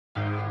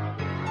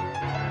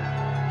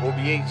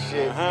OBH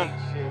shit.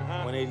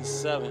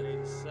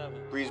 187.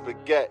 Breeze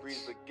Begets.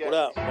 What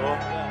up, bro?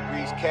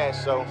 Breeze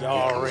Casso.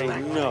 Y'all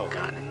already know.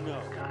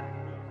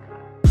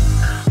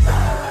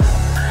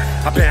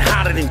 I've been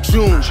hotter than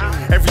June,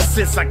 ever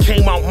since I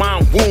came out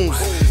my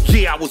wounds.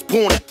 Yeah, I was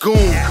born a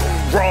goon,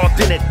 raw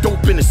than that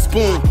dope in a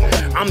spoon.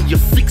 I'm your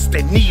fix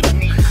that needle.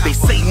 They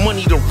say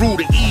money the root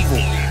of evil.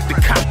 To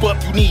cop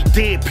up, you need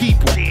dead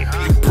people.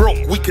 You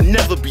broke, we can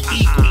never be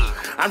equal.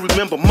 I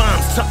remember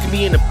moms tucking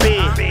me in the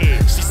bed.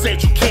 She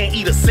said you can't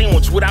eat a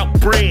sandwich without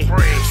bread.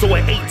 So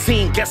at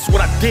 18, guess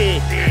what I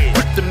did?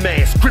 Ripped the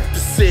mask, gripped the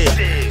Sid,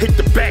 hit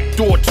the back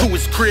door to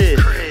his crib.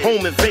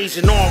 Home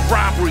invasion, armed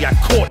robbery, I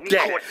caught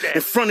that.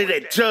 In front of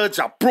that judge,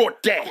 I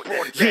brought that.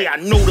 Yeah, I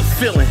know the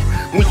feeling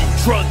when you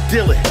drug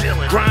dealing,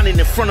 grinding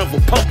in front of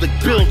a public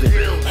building,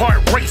 heart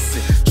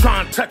racing,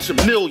 trying to touch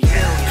 $1 million,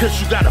 cause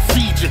you gotta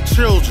feed your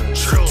children.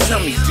 Tell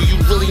me, do you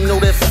really know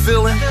that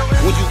feeling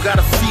when you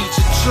gotta feed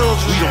your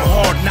children? We them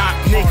hard knock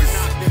niggas,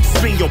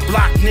 spin your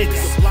block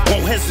niggas,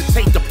 won't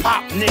hesitate to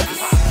pop niggas.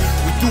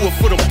 We do it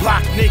for them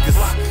block niggas,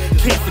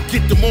 can't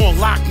forget them all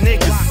lock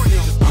niggas.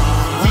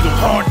 We them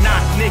hard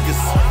knock niggas,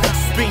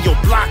 spin your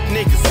block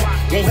niggas,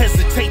 won't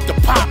hesitate to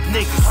pop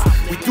niggas.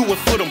 We do it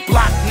for them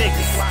block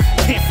niggas,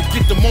 can't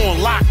forget them all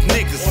lock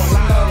niggas.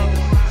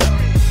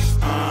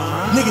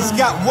 Niggas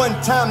got one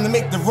time to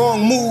make the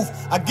wrong move.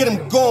 I get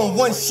them going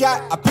one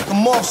shot, I pick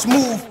them off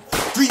smooth.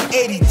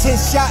 380, 10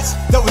 shots,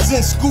 that was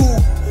in school.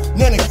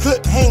 Now the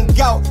clip hang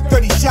out,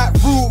 30 shot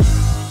rule.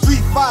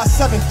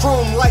 357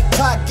 chrome like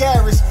Todd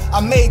Garris.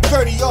 I made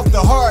 30 off the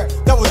hard,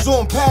 that was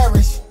on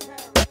Paris.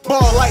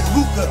 Ball like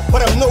Luka,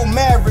 but I'm no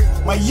Maverick.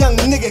 My young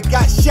nigga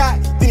got shot,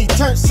 then he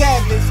turned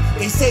savage.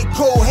 They say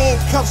cold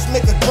handcuffs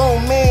make a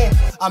grown man.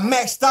 I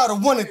maxed out a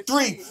 1 and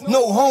 3,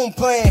 no home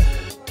plan.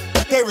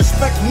 They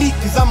respect me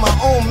cause I'm my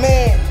own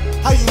man.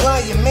 How you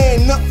line your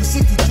man up for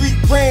 63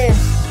 grams?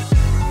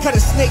 Cut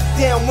a snake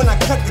down when I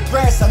cut the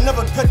grass. I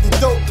never cut the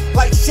dope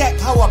like Shaq,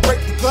 how I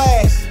break the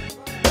glass.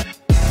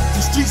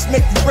 The streets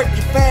make you break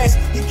it fast.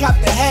 He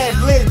copped the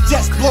half-lid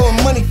jets, blowing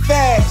money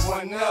fast.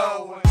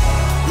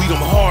 We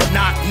them hard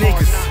knock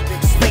niggas,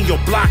 spin your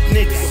block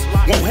niggas,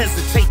 won't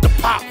hesitate to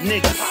pop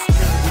niggas.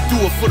 We do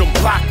it for them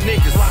block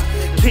niggas,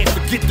 can't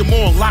forget them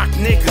all lock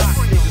niggas.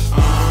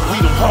 We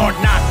them hard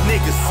knock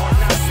niggas,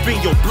 spin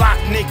your block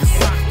niggas,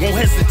 won't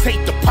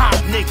hesitate to pop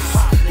niggas.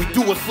 We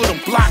do it for them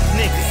block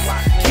niggas,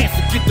 can't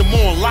forget them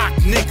all